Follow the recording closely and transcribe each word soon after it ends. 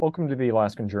Welcome to the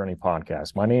Alaskan Journey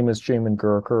podcast. My name is Jamin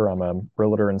Gurker. I'm a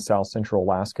realtor in South Central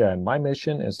Alaska, and my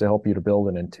mission is to help you to build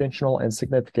an intentional and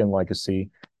significant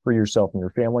legacy for yourself and your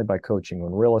family by coaching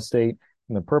on real estate.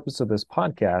 And the purpose of this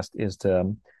podcast is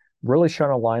to really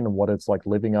shine a line on what it's like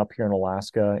living up here in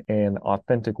Alaska in an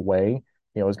authentic way.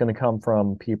 It's going to come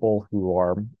from people who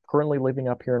are currently living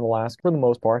up here in Alaska, for the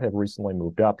most part, have recently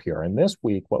moved up here. And this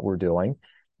week, what we're doing,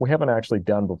 we haven't actually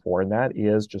done before, and that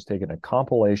is just taking a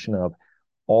compilation of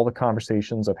all the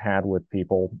conversations I've had with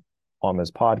people on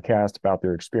this podcast about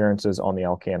their experiences on the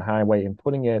Alcan Highway and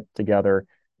putting it together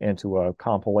into a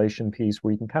compilation piece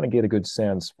where you can kind of get a good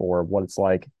sense for what it's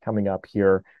like coming up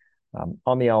here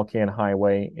on the Alcan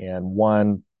Highway in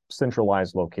one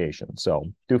centralized location. So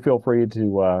do feel free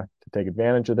to take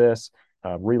advantage of this,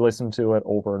 re-listen to it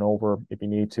over and over if you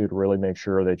need to really make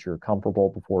sure that you're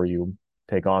comfortable before you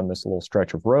take on this little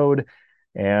stretch of road.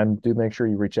 And do make sure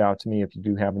you reach out to me if you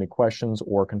do have any questions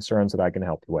or concerns that I can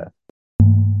help you with.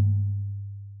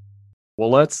 Well,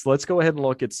 let's go ahead and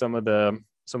look at some of the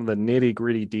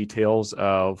nitty-gritty details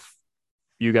of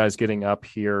you guys getting up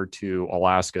here to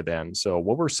Alaska then. So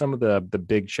what were some of the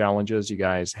big challenges you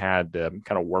guys had to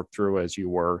kind of work through as you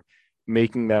were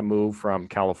making that move from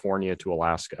California to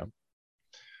Alaska?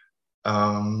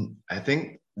 I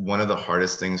think one of the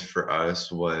hardest things for us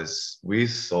was we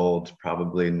sold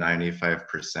probably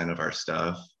 95% of our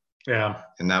stuff. Yeah.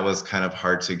 And that was kind of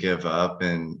hard to give up,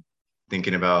 and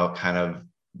thinking about kind of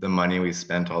the money we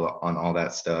spent on all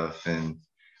that stuff. And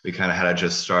we kind of had to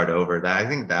just start over. That I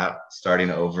think that starting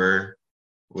over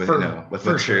with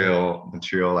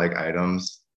material like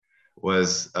items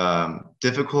was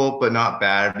difficult, but not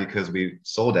bad because we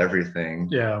sold everything.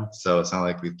 Yeah. So it's not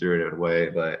like we threw it away,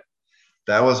 but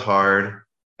that was hard.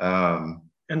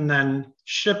 And then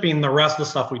shipping the rest of the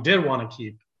stuff we did want to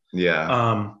keep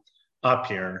up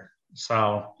here.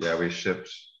 So yeah,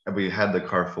 we had the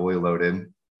car fully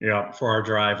loaded. Yeah, for our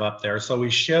drive up there. So we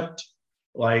shipped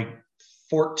like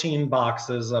 14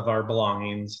 boxes of our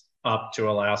belongings up to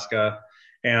Alaska,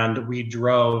 and we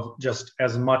drove just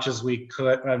as much as we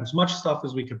could, as much stuff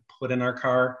as we could put in our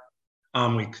car.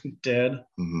 We did,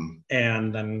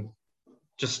 and then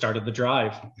just started the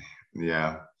drive.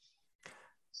 Yeah.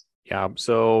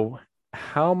 So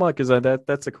how much is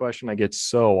that's a question I get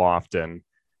so often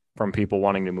from people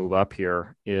wanting to move up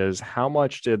here is how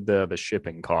much did the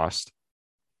shipping cost?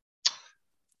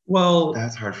 Well,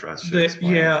 that's hard for us to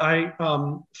explain.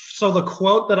 So the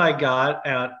quote that I got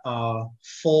at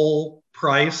full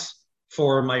price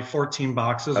for my 14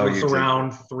 boxes was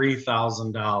around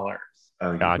 $3,000.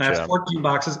 Oh, gotcha. That's 14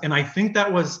 boxes. And I think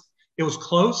it was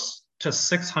close to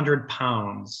 600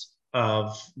 pounds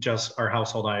of just our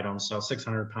household items. So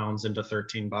 600 pounds into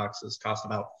 13 boxes cost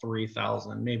about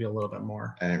 $3,000, maybe a little bit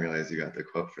more. I didn't realize you got the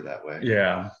quote for that way.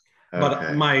 Yeah.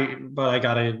 Okay. But I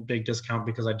got a big discount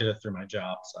because I did it through my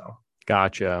job. So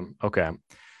gotcha. Okay.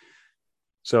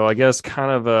 So I guess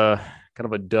kind of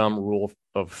a dumb rule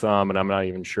of thumb, and I'm not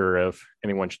even sure if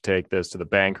anyone should take this to the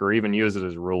bank or even use it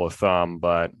as a rule of thumb,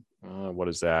 but what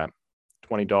is that?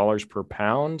 $20 per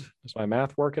pound? Is my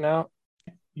math working out?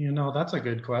 That's a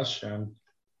good question.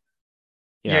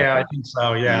 Yeah, I think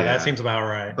so. Yeah, that seems about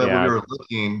right. But we were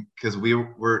looking, because we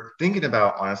were thinking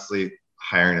about honestly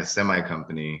hiring a semi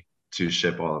company to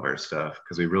ship all of our stuff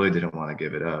because we really didn't want to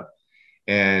give it up.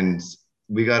 And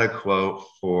we got a quote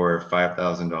for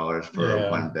 $5,000 for a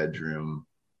 1-bedroom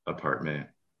apartment.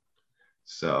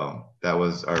 So that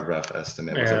was our rough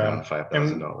estimate, was around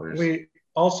 $5,000. We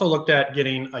also looked at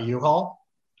getting a U-Haul.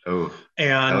 Oh,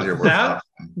 and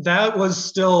that was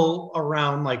still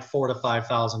around like $4,000 to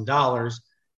 $5,000.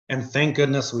 And thank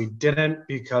goodness we didn't,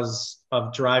 because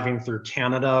of driving through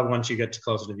Canada. Once you get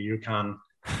closer to the Yukon,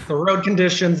 the road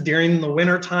conditions during the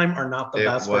winter time are not the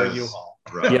best for a U-Haul.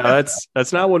 Yeah,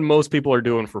 that's not what most people are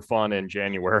doing for fun in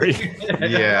January.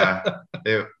 Yeah,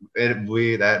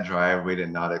 that drive we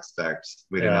did not expect.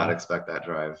 We did not expect that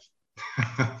drive.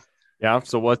 Yeah.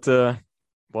 So what?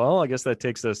 Well, I guess that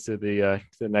takes us to the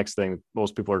next thing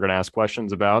most people are going to ask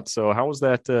questions about. So how was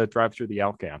that drive through the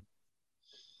Alcan?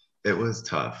 It was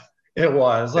tough. It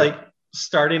was like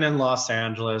starting in Los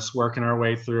Angeles, working our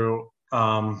way through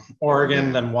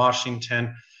Oregon, then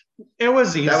Washington. It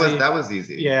was easy. That was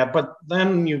easy. Yeah, but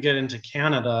then you get into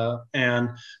Canada,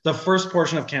 and the first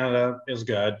portion of Canada is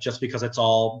good just because it's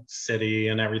all city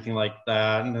and everything like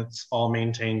that, and it's all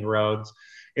maintained roads.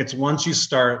 It's once you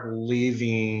start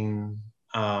leaving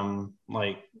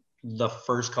like the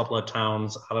first couple of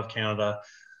towns out of Canada,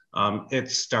 it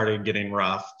started getting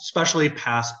rough, especially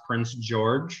past Prince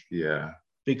George. Yeah.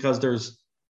 Because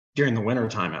during the winter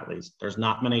time, at least, there's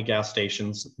not many gas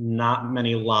stations, not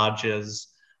many lodges.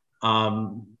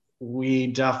 We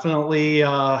definitely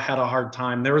had a hard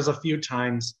time. There was a few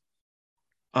times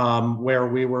where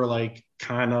we were like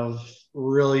kind of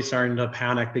really starting to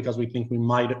panic because we think we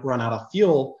might run out of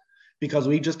fuel because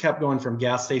we just kept going from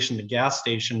gas station to gas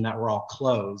station that were all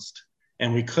closed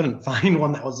and we couldn't find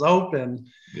one that was open.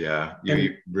 Yeah,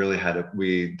 you really had to,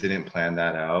 we didn't plan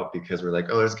that out because we're like,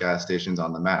 oh, there's gas stations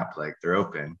on the map, like they're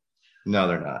open. No,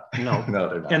 they're not. No, no,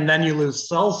 they're not. And then you lose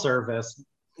cell service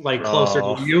like closer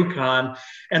to Yukon,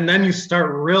 and then you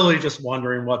start really just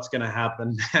wondering what's going to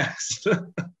happen next.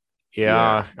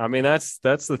 Yeah, I mean that's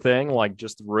the thing. Like,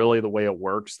 just really the way it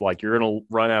works. Like, you're gonna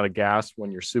run out of gas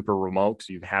when you're super remote because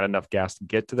you've had enough gas to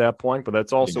get to that point. But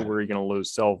that's also where you're gonna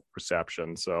lose cell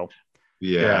reception. So,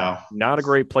 yeah, not a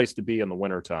great place to be in the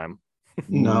wintertime.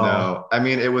 No, I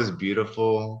mean it was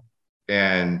beautiful,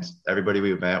 and everybody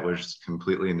we met was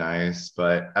completely nice.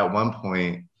 But at one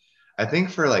point, I think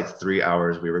for like 3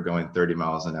 hours, we were going 30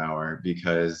 miles an hour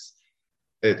because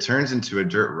it turns into a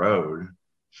dirt road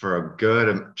for a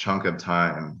good chunk of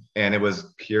time, and it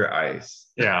was pure ice.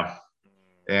 Yeah.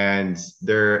 And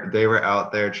they were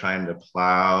out there trying to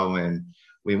plow, and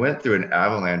we went through an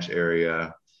avalanche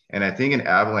area. And I think an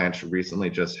avalanche recently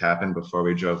just happened before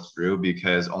we drove through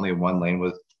because only one lane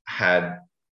was a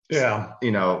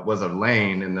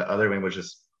lane, and the other lane was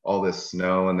just all this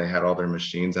snow, and they had all their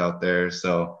machines out there.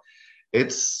 So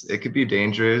it could be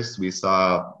dangerous. We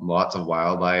saw lots of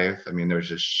wildlife. I mean, there was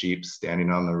just sheep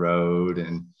standing on the road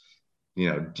and,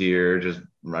 deer just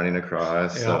running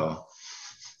across. Yeah. So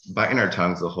biting our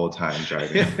tongues the whole time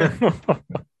driving.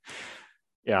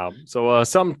 Yeah. So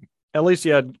at least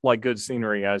you had like good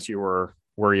scenery as you were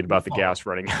worried about the gas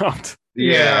running out.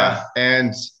 Yeah.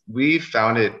 And we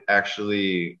found it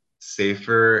actually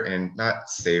safer, and not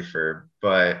safer,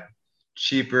 but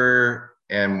cheaper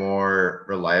and more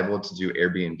reliable to do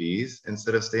Airbnbs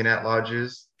instead of staying at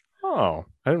lodges. Oh,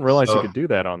 I didn't realize you could do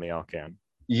that on the Alcan.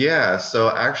 Yeah,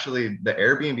 so actually the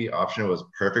Airbnb option was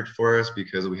perfect for us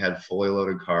because we had fully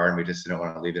loaded car and we just didn't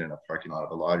want to leave it in a parking lot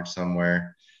of a lodge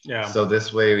somewhere. Yeah. So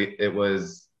this way it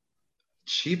was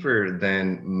cheaper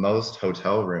than most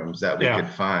hotel rooms that we could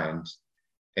find.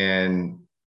 And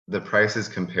the prices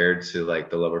compared to like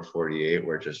the lower 48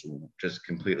 were just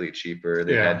completely cheaper.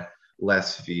 They had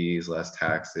less fees, less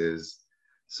taxes.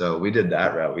 So we did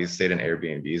that route. We stayed in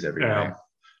Airbnbs every night.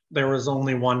 There was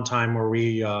only one time where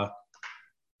we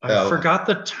I forgot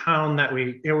the town that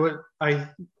I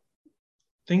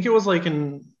think it was like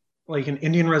an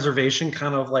Indian reservation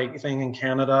kind of like thing in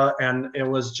Canada. And it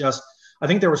was just, I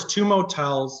think there was 2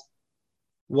 motels,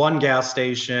 1 gas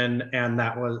station, and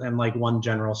like 1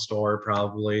 general store,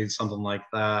 probably something like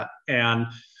that. And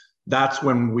that's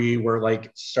when we were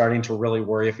like starting to really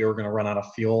worry if we were going to run out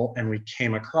of fuel. And we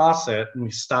came across it and we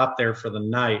stopped there for the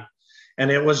night. And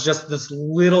it was just this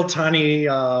little tiny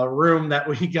room that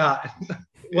we got.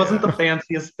 It wasn't the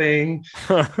fanciest thing.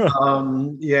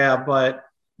 But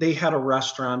they had a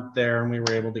restaurant there and we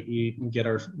were able to eat and get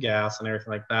our gas and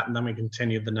everything like that. And then we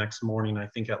continued the next morning, I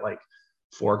think at like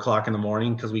 4:00 in the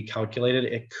morning, because we calculated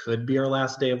it could be our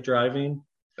last day of driving.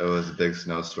 It was a big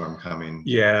snowstorm coming.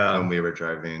 Yeah. When we were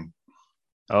driving.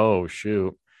 Oh,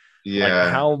 shoot. Yeah.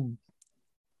 Like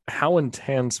how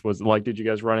intense was, like, did you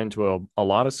guys run into a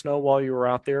lot of snow while you were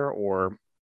out there, or?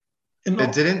 It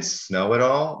didn't snow at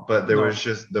all, but there was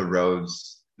just the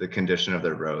roads, the condition of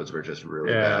the roads were just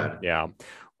really bad. Yeah.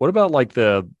 What about like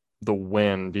the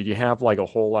wind? Did you have like a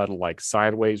whole lot of like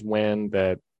sideways wind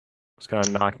that was kind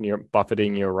of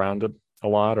buffeting you around a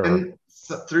lot, or? And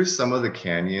through some of the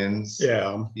canyons.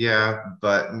 Yeah,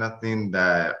 but nothing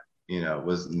that,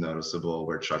 was noticeable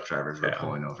where truck drivers were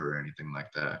pulling over or anything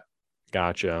like that.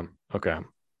 Gotcha. Okay.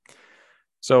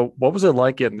 So what was it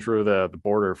like getting through the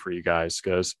border for you guys?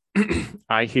 Because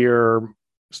I hear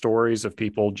stories of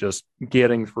people just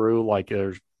getting through like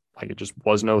it just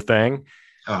was no thing.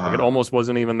 Like it almost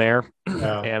wasn't even there.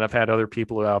 And I've had other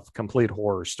people who have complete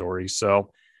horror stories.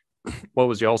 So what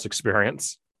was y'all's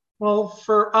experience? Well,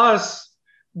 for us,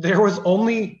 there was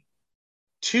only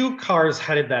 2 cars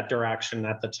headed that direction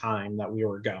at the time that we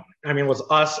were going. I mean, it was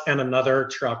us and another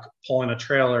truck pulling a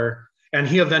trailer, and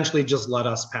he eventually just let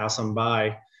us pass him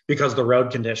by because the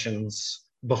road conditions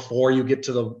before you get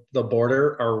to the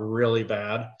border are really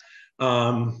bad.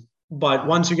 But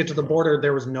once you get to the border,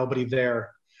 there was nobody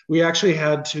there. We actually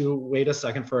had to wait a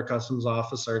second for a customs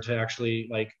officer to actually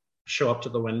like show up to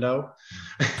the window.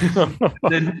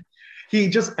 Then he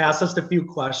just asked us a few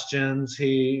questions.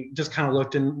 He just kind of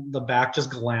looked in the back, just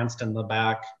glanced in the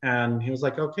back, and he was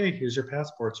like, okay, here's your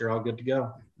passports. You're all good to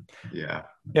go. Yeah.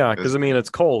 Yeah, because I mean, it's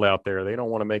cold out there. They don't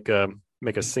want to make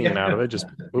a scene out of it. Just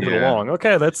move it along.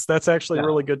 Okay, that's actually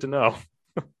really good to know.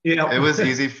 Yeah. It was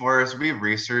easy for us. We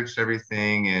researched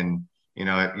everything, and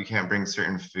you can't bring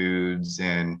certain foods,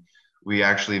 and we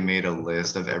actually made a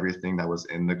list of everything that was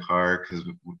in the car because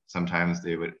sometimes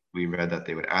we read that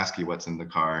they would ask you what's in the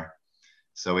car.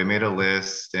 So we made a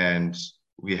list, and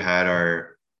we had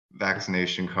our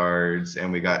vaccination cards,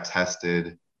 and we got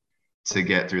tested to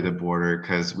get through the border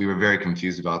because we were very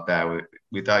confused about that.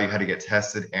 We thought you had to get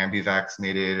tested and be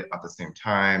vaccinated at the same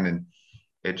time. And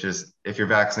it just, if you're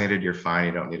vaccinated, you're fine.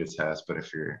 You don't need a test. But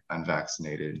if you're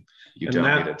unvaccinated, you And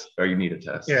don't need that, it, or you need a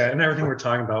test. yeah, and everything we're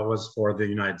talking about was for the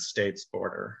United States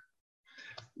border.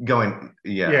 Yeah.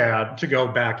 Yeah, to go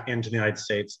back into the United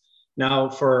States. Now,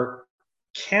 for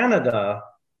Canada,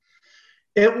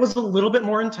 it was a little bit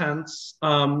more intense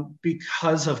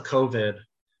because of COVID.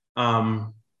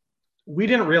 We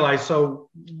didn't realize, so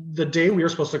the day we were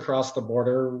supposed to cross the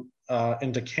border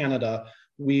into Canada,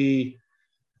 we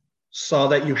saw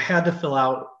that you had to fill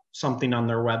out something on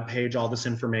their webpage, all this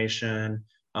information.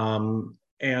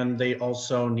 And they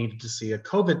also needed to see a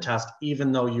COVID test,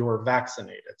 even though you were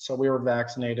vaccinated. So we were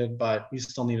vaccinated, but we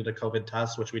still needed a COVID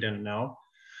test, which we didn't know.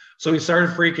 So we started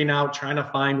freaking out, trying to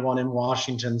find one in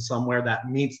Washington somewhere that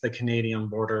meets the Canadian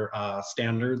border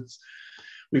standards.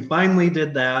 We finally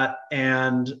did that.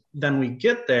 And then we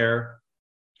get there.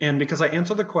 And because I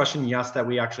answered the question, yes, that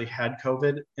we actually had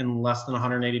COVID in less than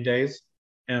 180 days.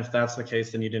 And if that's the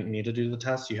case, then you didn't need to do the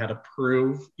test. You had to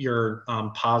prove your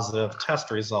positive test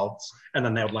results, and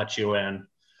then they would let you in.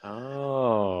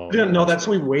 Oh, I didn't know that.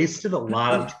 So we wasted a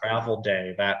lot of travel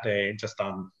day that day just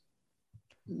on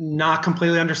not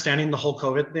completely understanding the whole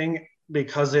COVID thing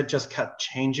because it just kept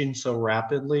changing so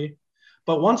rapidly.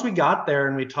 But once we got there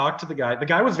and we talked to the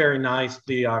guy was very nice,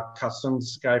 the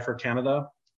customs guy for Canada.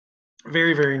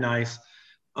 Very, very nice.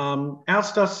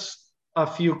 Asked us a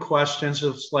few questions,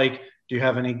 just like, do you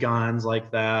have any guns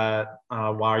like that?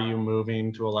 Why are you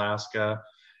moving to Alaska?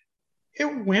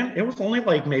 It was only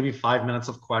like maybe 5 minutes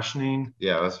of questioning.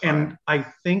 Yeah, it was fine. And I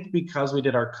think because we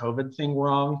did our COVID thing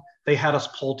wrong, they had us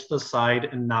pull to the side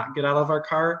and not get out of our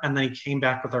car. And then he came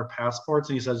back with our passports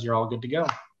and he says, you're all good to go.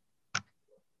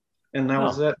 And that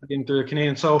was it, getting through the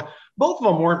Canadian. So both of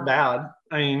them weren't bad.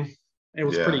 I mean, it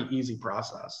was pretty easy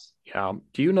process. Yeah.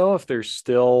 Do you know if they've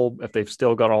still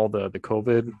got all the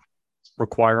COVID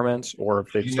requirements, or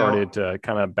if they've started to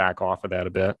kind of back off of that a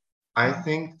bit? I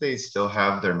think they still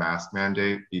have their mask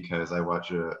mandate because I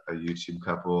watch a YouTube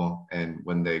couple, and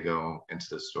when they go into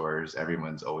the stores,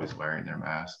 everyone's always wearing their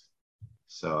mask.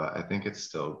 So I think it's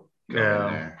still going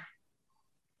there.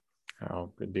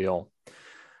 Oh, good deal.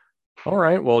 All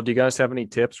right. Well, do you guys have any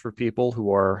tips for people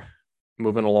who are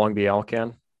moving along the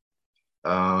Alcan?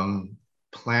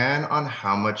 Plan on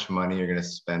how much money you're going to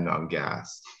spend on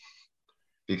gas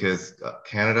because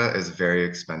Canada is very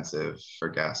expensive for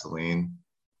gasoline.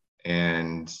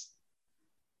 And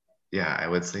yeah, I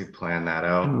would say plan that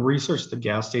out. And research the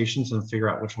gas stations and figure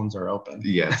out which ones are open.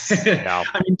 Yes. Yeah.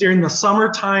 I mean, during the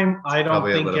summertime, I don't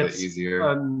Probably think a little it's bit easier.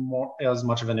 as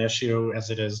much of an issue as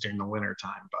it is during the winter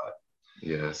time. But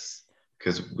yes,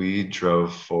 because we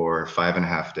drove for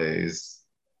 5.5 days,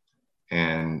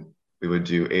 and we would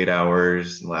do 8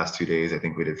 hours. The last 2 days, I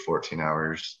think we did 14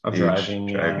 hours of driving.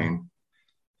 Yeah.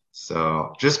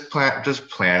 So just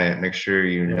plan it. Make sure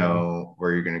you know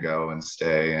where you're going to go and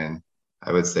stay. And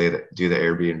I would say that do the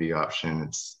Airbnb option.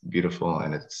 It's beautiful,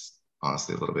 and it's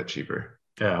honestly a little bit cheaper.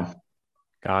 Yeah.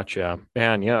 Gotcha.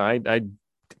 Man, yeah, I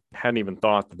hadn't even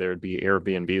thought that there would be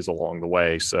Airbnbs along the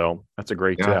way. So that's a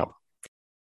great tip.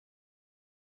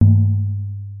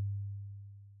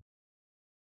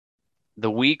 The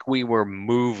week we were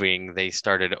moving, they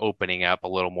started opening up a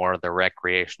little more of the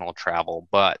recreational travel.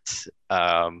 But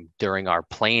during our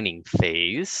planning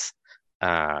phase,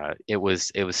 it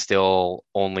was still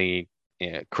only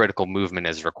critical movement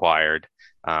is required.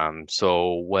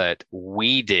 So what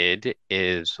we did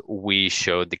is we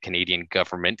showed the Canadian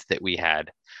government that we had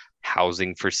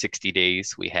housing for 60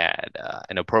 days. We had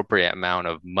an appropriate amount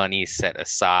of money set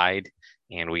aside,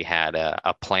 and we had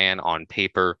a plan on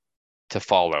paper to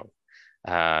follow.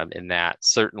 And that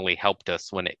certainly helped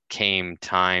us when it came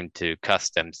time to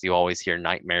customs. You always hear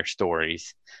nightmare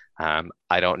stories.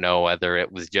 I don't know whether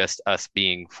it was just us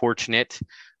being fortunate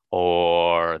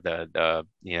or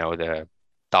the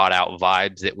thought out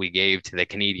vibes that we gave to the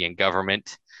Canadian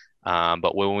government.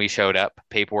 But when we showed up,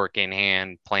 paperwork in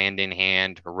hand, planned in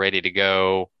hand, ready to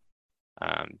go,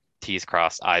 T's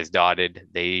crossed, I's dotted,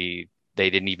 they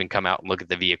didn't even come out and look at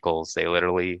the vehicles. They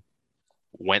literally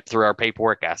went through our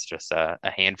paperwork, asked us a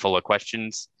handful of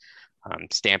questions,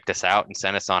 stamped us out and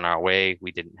sent us on our way.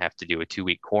 We didn't have to do a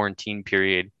 2-week quarantine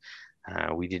period.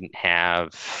 We didn't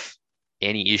have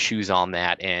any issues on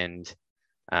that end.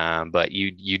 But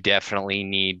you definitely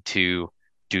need to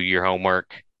do your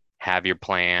homework, have your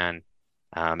plan,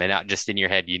 and not just in your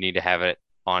head. You need to have it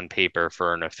on paper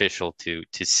for an official to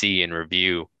see and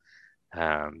review.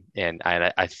 And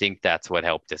I think that's what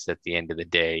helped us at the end of the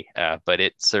day. But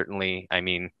it certainly, I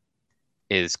mean,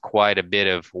 is quite a bit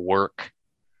of work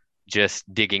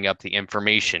just digging up the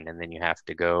information, and then you have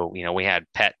to go, we had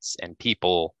pets and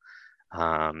people,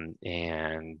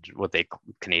 and what they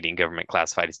Canadian government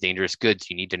classified as dangerous goods.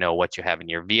 You need to know what you have in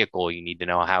your vehicle. You need to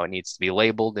know how it needs to be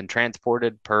labeled and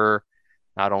transported per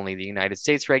not only the United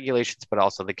States regulations, but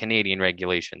also the Canadian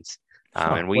regulations.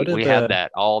 And we had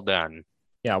that all done.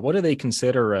 Yeah. What do they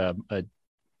consider a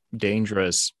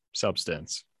dangerous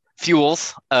substance?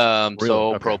 Fuels. Really?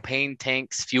 So Okay. propane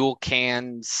tanks, fuel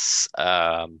cans,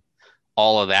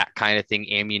 all of that kind of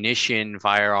thing, ammunition,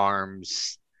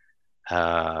 firearms,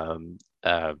 um,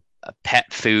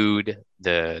 pet food,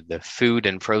 the food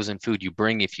and frozen food you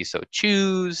bring if you so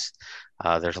choose.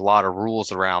 There's a lot of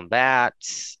rules around that.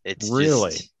 It's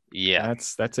Really? just, yeah.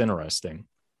 That's interesting.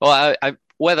 Well,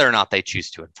 whether or not they choose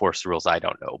to enforce the rules, I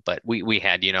don't know. But we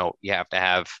had, you have to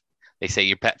have, they say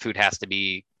your pet food has to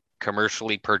be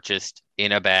commercially purchased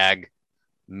in a bag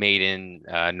made in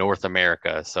North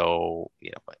America. So,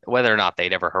 whether or not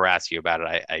they'd ever harass you about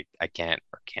it, I can't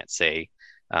say.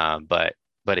 But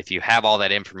if you have all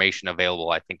that information available,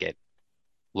 I think it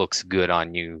looks good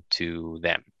on you to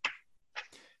them.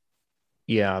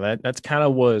 Yeah, that's kind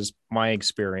of was my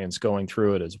experience going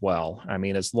through it as well. I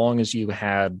mean, as long as you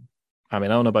had, I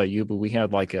mean, I don't know about you, but we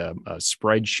had like a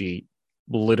spreadsheet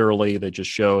literally that just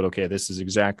showed, okay, this is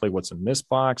exactly what's in this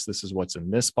box. This is what's in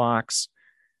this box.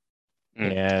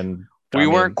 And we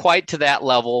weren't quite to that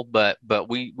level, but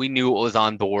we knew it was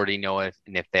on board, and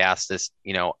if they asked us,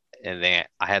 I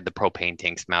had the propane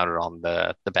tanks mounted on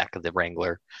the back of the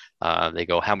Wrangler. They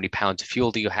go, how many pounds of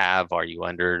fuel do you have? Are you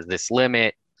under this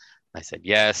limit? I said,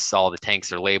 yes, all the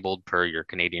tanks are labeled per your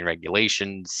Canadian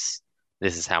regulations.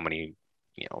 This is how many,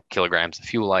 kilograms of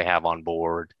fuel I have on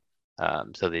board.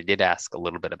 So they did ask a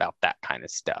little bit about that kind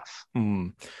of stuff.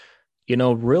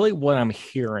 Really what I'm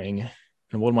hearing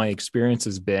and what my experience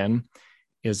has been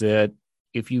is that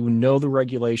if you know the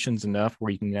regulations enough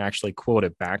where you can actually quote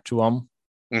it back to them,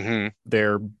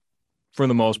 they're, for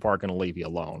the most part, going to leave you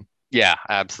alone. Yeah,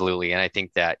 absolutely. And I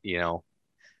think that,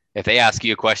 if they ask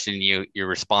you a question, your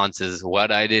response is what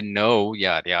I didn't know,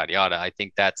 yada, yada, yada. I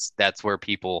think that's where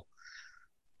people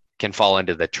can fall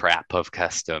into the trap of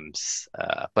customs.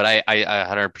 But I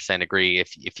 100% agree.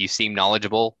 If you seem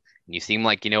knowledgeable and you seem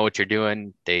like you know what you're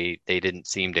doing, they didn't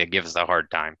seem to give us a hard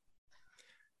time.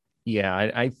 Yeah,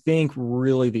 I think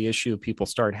really the issue people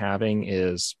start having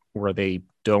is where they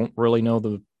don't really know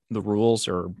the rules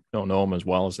or don't know them as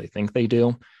well as they think they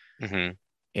do.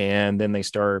 And then they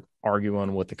start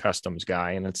arguing with the customs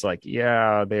guy, and it's like,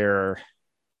 yeah, they're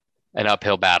an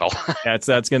uphill battle. that's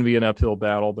going to be an uphill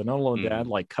battle. But not only that,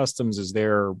 like customs is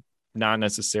there not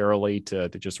necessarily to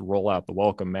just roll out the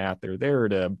welcome mat. They're there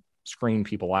to screen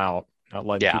people out, not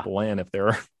let people in if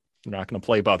they're not going to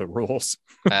play by the rules.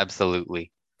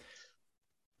 Absolutely.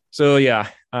 So yeah,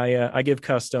 I give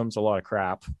customs a lot of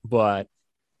crap, but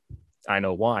I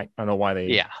know why. I know why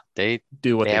they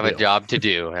do what they have do. A job to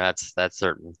do. That's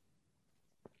certain.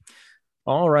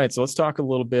 All right, so let's talk a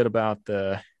little bit about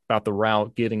the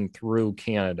route getting through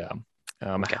Canada.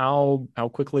 Okay. How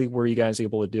quickly were you guys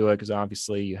able to do it? Because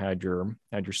obviously you had your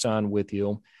son with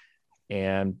you,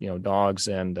 and dogs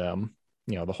and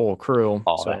the whole crew.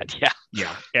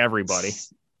 Yeah, everybody.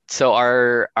 So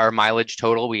our mileage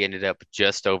total, we ended up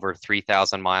just over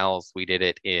 3,000 miles. We did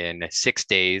it in 6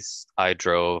 days. I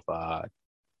drove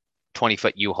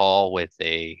 20-foot U-Haul with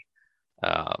a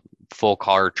full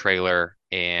car trailer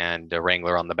and a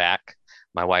Wrangler on the back.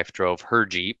 My wife drove her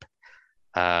Jeep,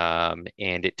 and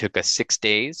it took us 6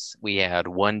 days. We had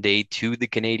 1 day to the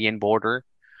Canadian border.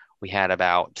 We had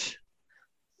about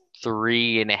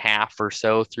 3.5 or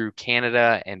so through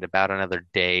Canada, and about another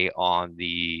day on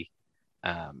the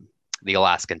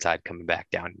Alaskan side coming back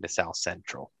down into South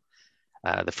Central.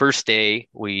 The first day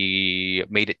we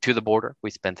made it to the border.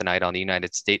 We spent the night on the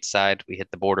United States side. We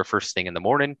hit the border first thing in the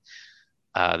morning.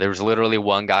 There was literally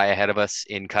one guy ahead of us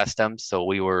in customs. So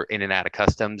we were in and out of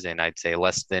customs in, I'd say,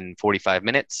 less than 45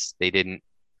 minutes. They didn't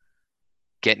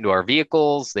get into our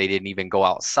vehicles. They didn't even go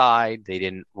outside. They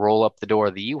didn't roll up the door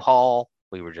of the U-Haul.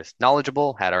 We were just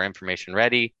knowledgeable, had our information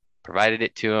ready, provided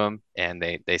it to them, and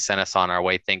they sent us on our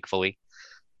way, thankfully.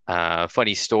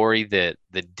 Funny story, the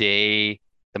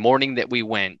morning that we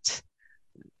went,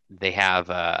 they have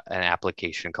an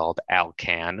application called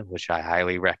Alcan, which I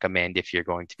highly recommend if you're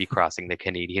going to be crossing the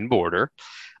Canadian border.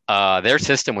 Their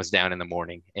system was down in the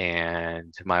morning,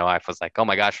 and my wife was like, "Oh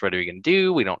my gosh, what are we gonna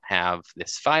do? We don't have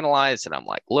this finalized." And I'm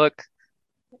like, "Look,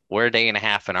 we're a day and a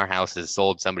half, and our house is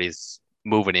sold. Somebody's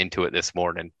moving into it this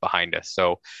morning behind us."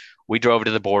 So we drove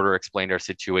to the border, explained our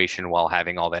situation while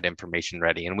having all that information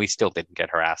ready, and we still didn't get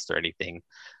harassed or anything.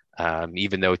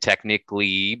 Even though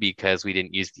technically, because we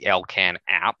didn't use the LCAN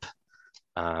app,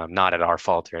 not at our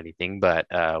fault or anything, but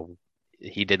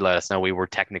he did let us know we were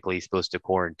technically supposed to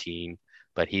quarantine,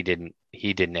 but he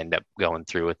didn't end up going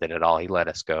through with it at all. He let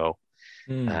us go.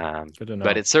 Good to know.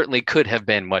 But it certainly could have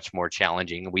been much more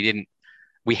challenging.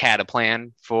 We had a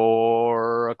plan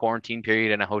for a quarantine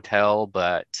period in a hotel,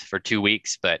 but for 2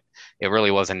 weeks, but it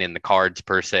really wasn't in the cards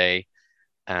per se.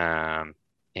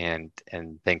 And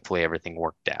thankfully everything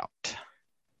worked out.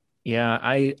 Yeah,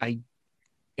 I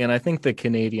think the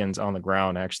Canadians on the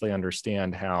ground actually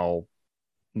understand how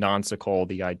nonsensical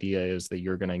the idea is that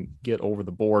you're going to get over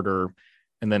the border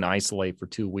and then isolate for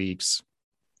 2 weeks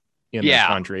in the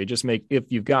country.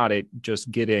 If you've got it, just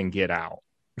get in, get out.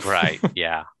 Right.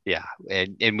 Yeah. Yeah.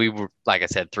 And we were, like I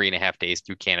said, 3.5 days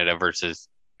through Canada versus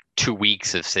 2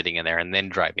 weeks of sitting in there and then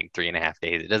driving 3.5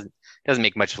 days. It doesn't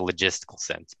make much logistical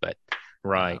sense, but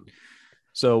right.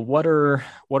 So what are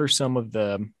some of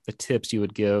the tips you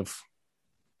would give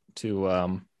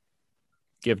to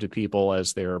people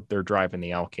as they're driving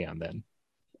the Alcan then?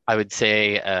 I would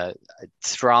say I'd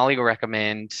strongly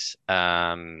recommend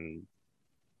 3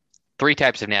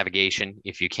 types of navigation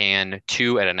if you can,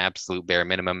 2 at an absolute bare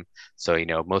minimum. So,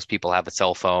 most people have a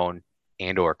cell phone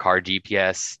and or car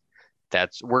GPS.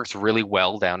 That works really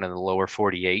well down in the lower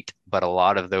 48, but a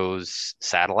lot of those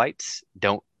satellites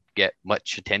don't get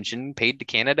much attention paid to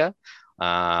Canada.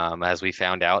 As we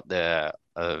found out, the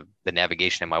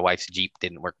navigation in my wife's Jeep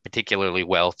didn't work particularly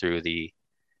well through the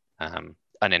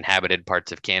uninhabited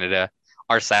parts of Canada.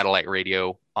 Our satellite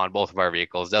radio on both of our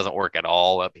vehicles doesn't work at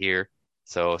all up here.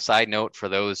 So side note for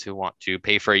those who want to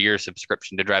pay for a year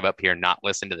subscription to drive up here and not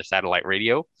listen to the satellite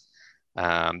radio,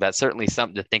 that's certainly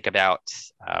something to think about.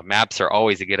 Maps are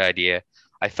always a good idea.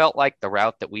 I felt like the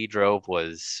route that we drove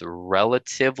was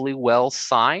relatively well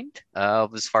signed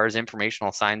as far as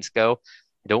informational signs go.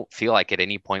 I don't feel like at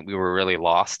any point we were really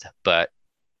lost, but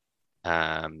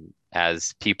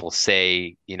as people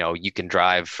say, you can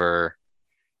drive for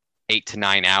 8 to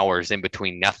 9 hours in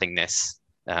between nothingness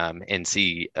and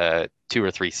see 2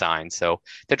 or 3 signs. So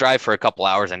to drive for a couple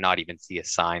hours and not even see a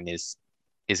sign is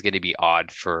going to be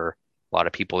odd for a lot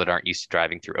of people that aren't used to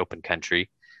driving through open country.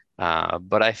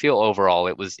 But I feel overall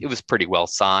it was pretty well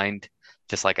signed.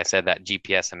 Just like I said, that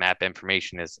GPS and map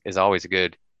information is always a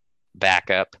good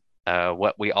backup.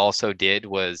 What we also did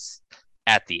was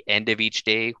at the end of each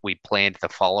day, we planned the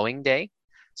following day.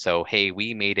 So, hey,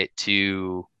 we made it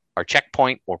to our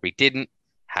checkpoint or we didn't.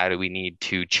 How do we need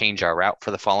to change our route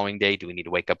for the following day? Do we need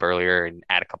to wake up earlier and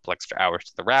add a couple extra hours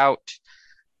to the route?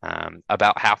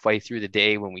 About halfway through the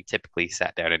day, when we typically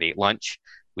sat down and ate lunch,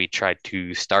 we tried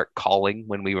to start calling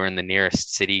when we were in the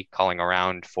nearest city, calling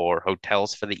around for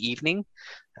hotels for the evening.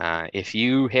 If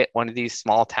you hit one of these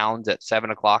small towns at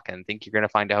 7 o'clock and think you're going to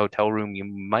find a hotel room, you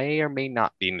may or may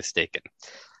not be mistaken.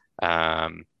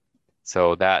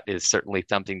 So that is certainly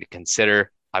something to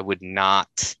consider. I would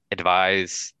not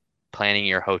advise planning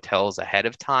your hotels ahead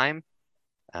of time.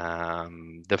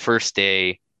 The first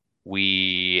day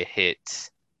we hit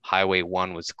Highway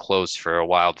 1 was closed for a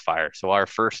wildfire. So our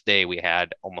first day we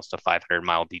had almost a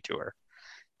 500-mile detour.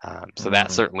 So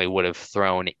that certainly would have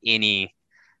thrown any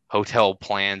hotel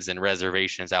plans and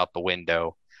reservations out the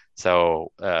window.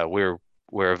 So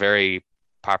we're a very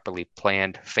properly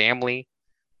planned family.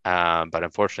 But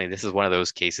unfortunately, this is one of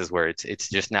those cases where it's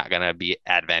just not going to be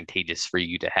advantageous for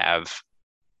you to have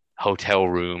hotel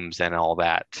rooms and all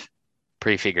that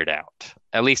pre-figured out.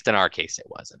 At least in our case, it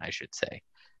wasn't, I should say.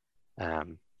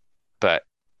 But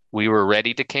we were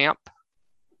ready to camp,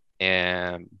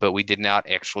 but we did not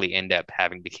actually end up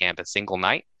having to camp a single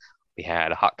night. We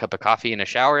had a hot cup of coffee and a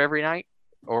shower every night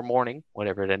or morning,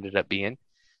 whatever it ended up being.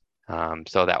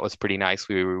 So that was pretty nice.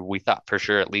 We thought for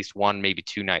sure at least 1, maybe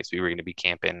 2 nights we were going to be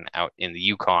camping out in the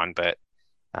Yukon, but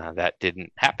that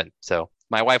didn't happen. So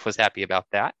my wife was happy about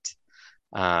that.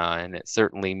 And it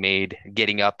certainly made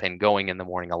getting up and going in the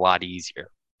morning a lot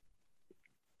easier.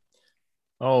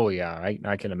 Oh yeah,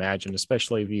 I can imagine,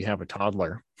 especially if you have a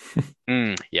toddler.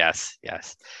 Yes.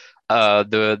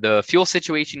 The fuel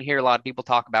situation here, a lot of people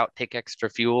talk about take extra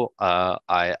fuel.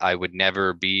 I would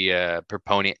never be a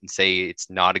proponent and say it's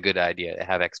not a good idea to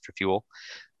have extra fuel.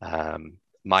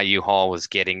 My U-Haul was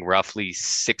getting roughly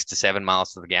 6 to 7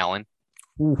 miles to the gallon.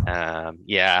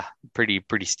 Yeah, pretty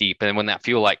steep. And when that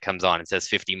fuel light comes on, it says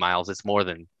 50 miles. It's more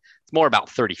than It's more about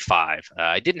 35.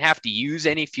 I didn't have to use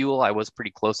any fuel. I was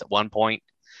pretty close at one point.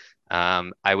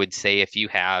 I would say if you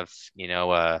have,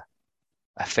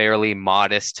 a fairly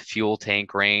modest fuel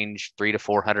tank range, 300 to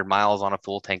 400 miles on a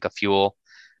full tank of fuel,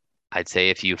 I'd say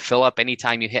if you fill up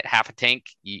anytime you hit half a tank,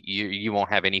 you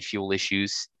won't have any fuel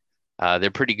issues. They're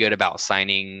pretty good about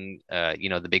signing,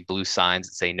 the big blue signs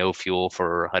that say no fuel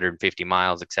for 150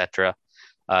 miles, etc.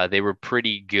 They were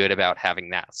pretty good about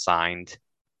having that signed.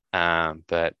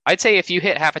 But I'd say if you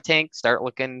hit half a tank, start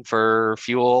looking for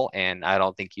fuel, and I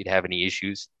don't think you'd have any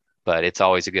issues. But it's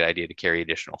always a good idea to carry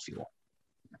additional fuel.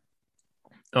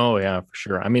 Oh yeah, for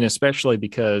sure. I mean, especially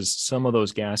because some of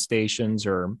those gas stations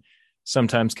are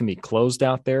sometimes can be closed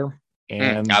out there,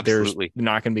 and there's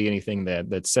not going to be anything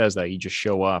that says that. You just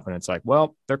show up and it's like,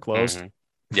 well, they're closed.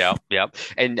 Mm-hmm. Yeah.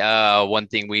 And one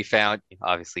thing we found,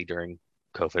 obviously during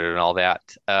COVID and all that,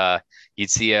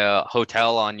 you'd see a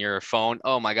hotel on your phone.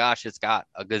 Oh my gosh, it's got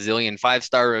a gazillion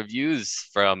 5-star reviews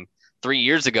from 3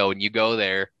 years ago, and you go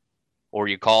there or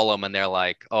you call them and they're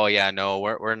like, oh yeah, no,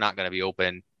 we're not going to be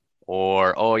open.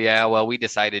 Or, oh yeah, well, we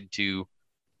decided to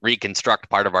reconstruct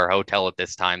part of our hotel at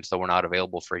this time, so we're not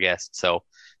available for guests. So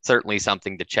certainly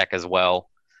something to check as well,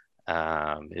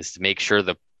 is to make sure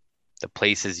the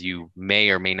places you may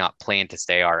or may not plan to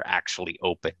stay are actually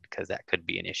open, because that could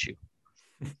be an issue.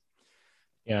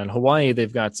 Yeah, in Hawaii,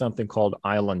 they've got something called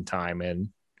island time, and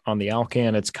on the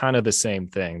Alcan, it's kind of the same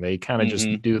thing. They kind of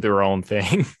just do their own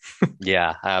thing.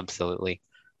 Yeah, absolutely.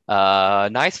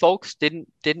 Nice folks. Didn't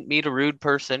meet a rude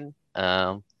person.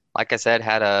 Like I said,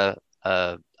 had a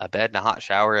bed and a hot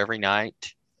shower every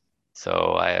night.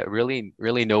 So I really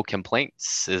no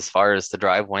complaints as far as the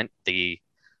drive went. The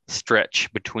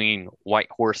stretch between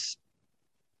Whitehorse,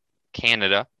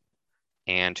 Canada,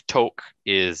 and Tok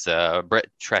is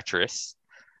treacherous.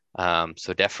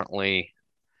 So definitely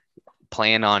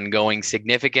plan on going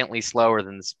significantly slower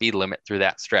than the speed limit through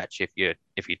that stretch if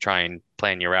you try and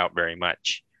plan your route very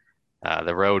much.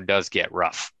 The road does get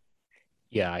rough.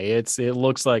 Yeah, it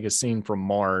looks like a scene from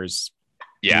Mars.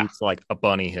 Yeah, it's like a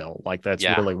bunny hill. Like that's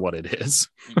really what it is.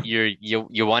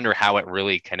 You wonder how it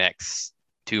really connects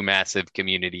two massive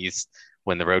communities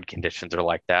when the road conditions are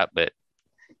like that, but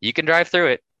you can drive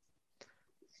through it.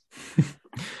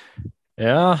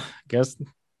 Yeah, guess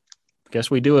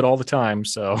we do it all the time,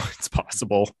 so it's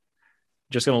possible.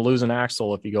 Just going to lose an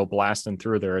axle if you go blasting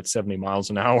through there at 70 miles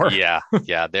an hour. Yeah.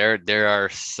 There are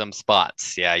some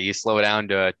spots. Yeah, you slow down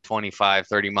to 25,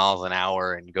 30 miles an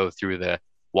hour and go through the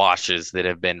washes that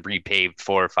have been repaved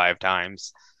 4 or 5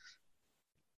 times.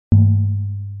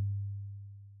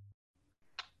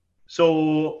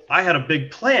 So I had a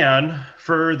big plan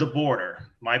for the border.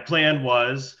 My plan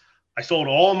was I sold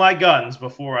all my guns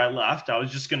before I left. I was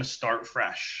just going to start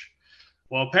fresh.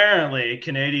 Well, apparently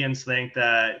Canadians think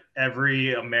that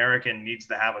every American needs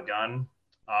to have a gun.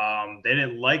 They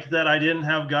didn't like that I didn't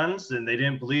have guns, and they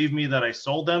didn't believe me that I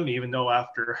sold them, even though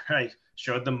after I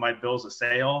showed them my bills of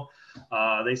sale,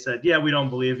 they said, yeah, we don't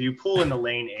believe you. Pull in the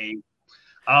lane 8.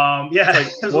 Yeah.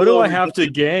 What do I have to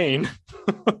gain?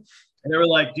 And they were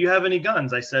like, do you have any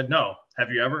guns? I said, no.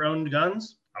 Have you ever owned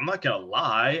guns? I'm not going to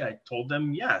lie. I told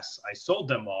them, yes, I sold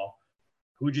them all.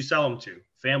 Who'd you sell them to?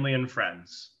 Family and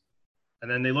friends. And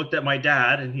then they looked at my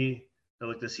dad and they're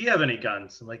like, does he have any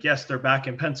guns? I'm like, yes, they're back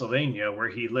in Pennsylvania where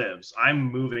he lives.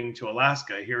 I'm moving to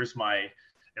Alaska. Here's my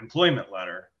employment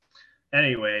letter.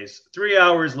 Anyways, 3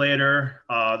 hours later,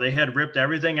 they had ripped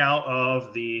everything out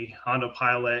of the Honda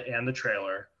Pilot and the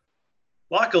trailer.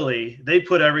 Luckily, they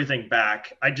put everything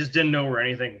back. I just didn't know where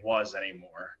anything was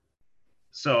anymore.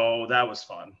 So that was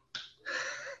fun.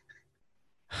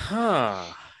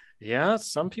 Yeah,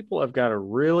 some people have got a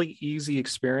really easy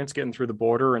experience getting through the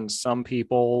border, and some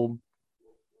people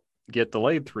get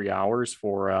delayed 3 hours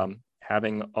for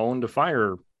having owned a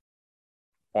firearm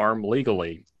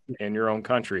legally in your own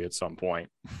country at some point.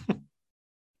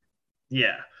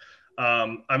 Yeah.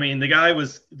 I mean,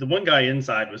 the one guy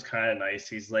inside was kind of nice.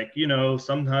 He's like,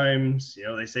 sometimes,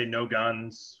 they say no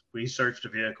guns. We searched a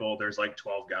vehicle. There's like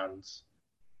 12 guns.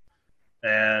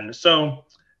 And so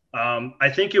I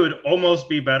think it would almost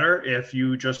be better if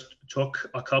you just took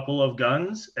a couple of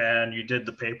guns and you did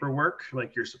the paperwork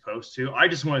like you're supposed to. I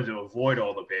just wanted to avoid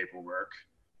all the paperwork,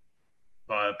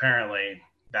 but apparently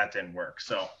that didn't work.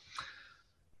 So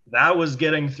that was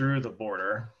getting through the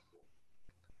border.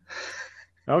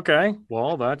 Okay,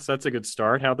 well, that's a good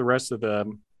start. How'd the rest of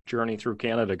the journey through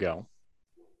Canada go?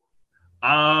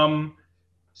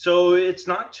 So it's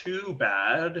not too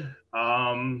bad.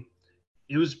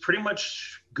 It was pretty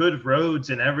much good roads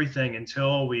and everything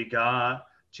until we got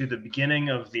to the beginning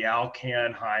of the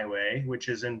Alcan Highway, which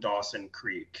is in Dawson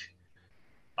Creek.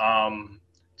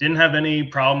 To Didn't have any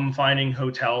problem finding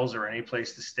hotels or any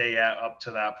place to stay at up to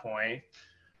that point.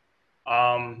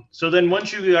 So then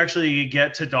once you actually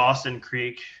get to Dawson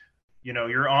Creek,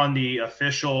 you're on the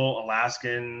official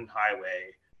Alaskan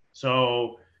highway.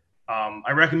 So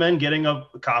I recommend getting a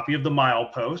copy of the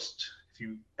milepost. If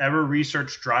you ever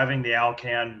research driving the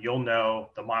Alcan, you'll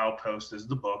know the milepost is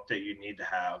the book that you need to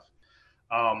have.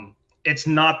 It's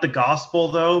not the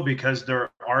gospel, though, because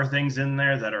there are things in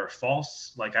there that are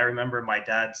false. Like I remember my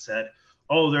dad said,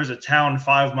 oh, there's a town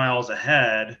 5 miles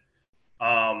ahead.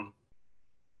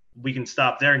 We can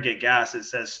stop there and get gas. It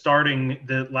says starting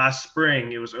the last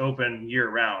spring, it was open year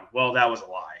round. Well, that was a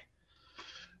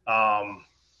lie.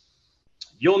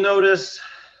 You'll notice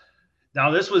now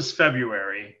this was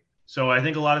February. So I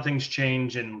think a lot of things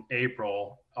change in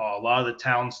April. A lot of the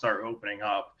towns start opening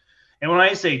up. And when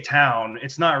I say town,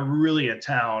 it's not really a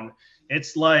town.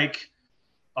 It's like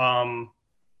a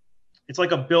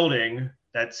building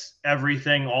that's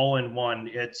everything all in one.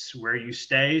 It's where you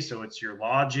stay. So it's your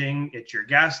lodging, it's your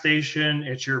gas station,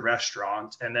 it's your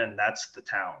restaurant, and then that's the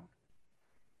town.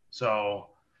 So,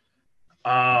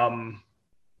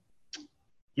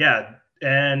 yeah.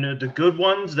 And the good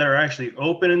ones that are actually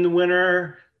open in the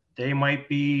winter, they might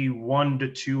be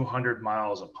 100 to 200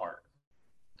 miles apart.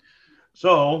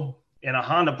 So in a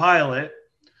Honda Pilot,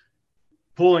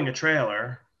 pulling a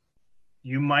trailer,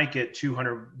 you might get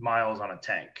 200 miles on a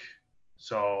tank.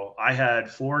 So I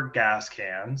had 4 gas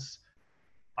cans.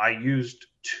 I used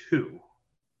 2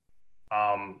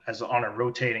 as on a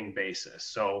rotating basis.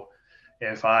 So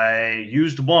if I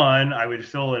used 1, I would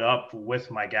fill it up with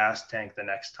my gas tank the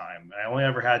next time. I only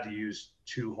ever had to use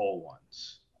 2 whole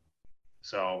ones.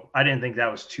 So I didn't think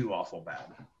that was too awful bad.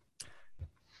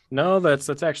 No, that's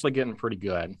actually getting pretty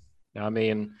good. I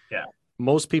mean, yeah,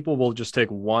 most people will just take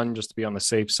 1 just to be on the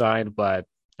safe side, but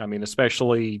I mean,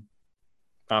 especially,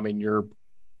 I mean, your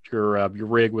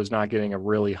rig was not getting a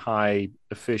really high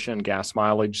efficient gas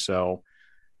mileage, so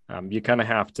you kind of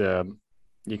have to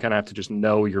just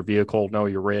know your vehicle, know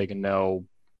your rig, and know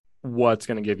what's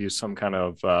going to give you some kind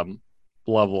of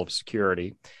level of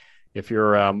security. If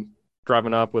you're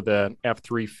driving up with an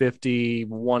F-350,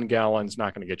 1 gallon is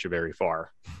not going to get you very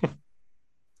far.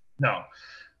 No,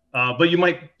 but you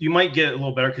might get a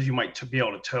little better because you might be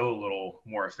able to tow a little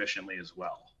more efficiently as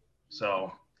well.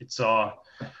 So it's I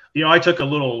took a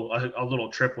little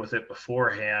trip with it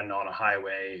beforehand on a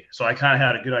highway, so I kind of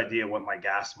had a good idea what my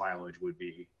gas mileage would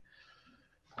be.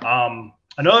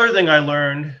 Another thing I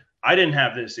learned, I didn't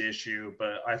have this issue,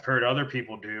 but I've heard other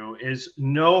people do, is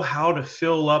know how to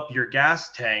fill up your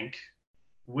gas tank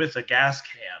with a gas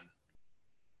can,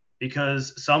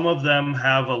 because some of them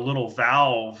have a little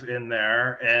valve in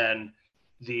there and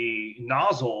the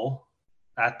nozzle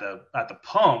at the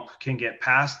pump can get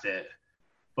past it,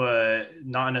 but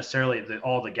not necessarily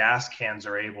all the gas cans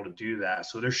are able to do that.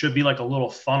 So there should be like a little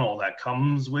funnel that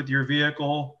comes with your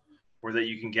vehicle or that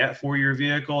you can get for your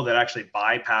vehicle that actually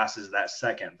bypasses that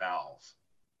second valve.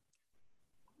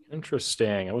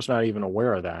 Interesting. I was not even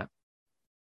aware of that.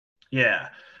 Yeah.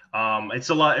 It's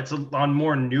on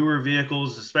more newer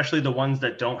vehicles, especially the ones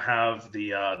that don't have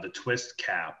the twist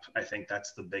cap. I think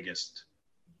that's the biggest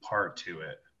part to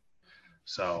it.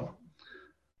 So,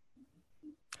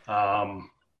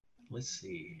 let's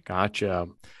see. Gotcha.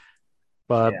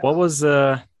 But Yeah. what was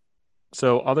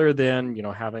so other than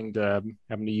having to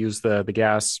use the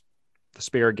gas, the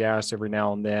spare gas every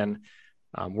now and then,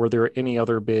 were there any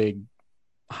other big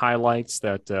highlights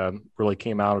that really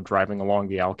came out of driving along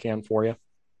the Alcan for you?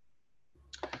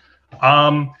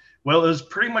 Well, it was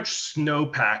pretty much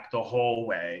snowpack the whole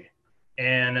way,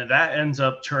 and that ends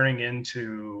up turning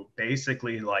into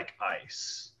basically like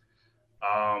ice.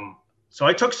 So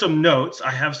I took some notes.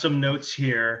 I have some notes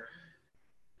here.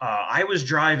 I was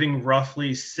driving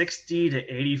roughly 60 to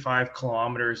 85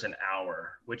 kilometers an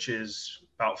hour, which is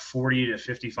about 40 to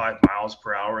 55 miles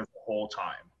per hour the whole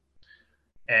time.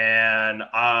 And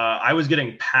I was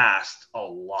getting passed a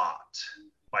lot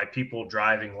by people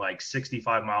driving like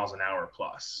 65 miles an hour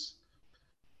plus.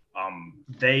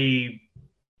 They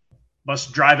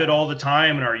must drive it all the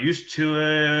time and are used to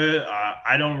it.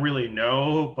 I don't really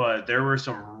know, but there were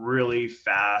some really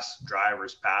fast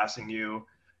drivers passing you.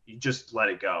 You just let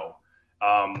it go.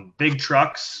 Big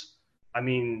trucks, I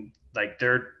mean, like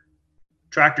they're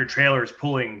tractor trailers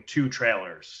pulling 2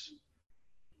 trailers,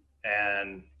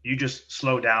 and you just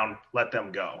slow down, let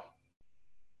them go.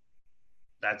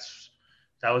 That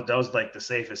was like the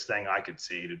safest thing I could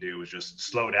see to do, was just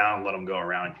slow down, let them go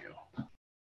around you.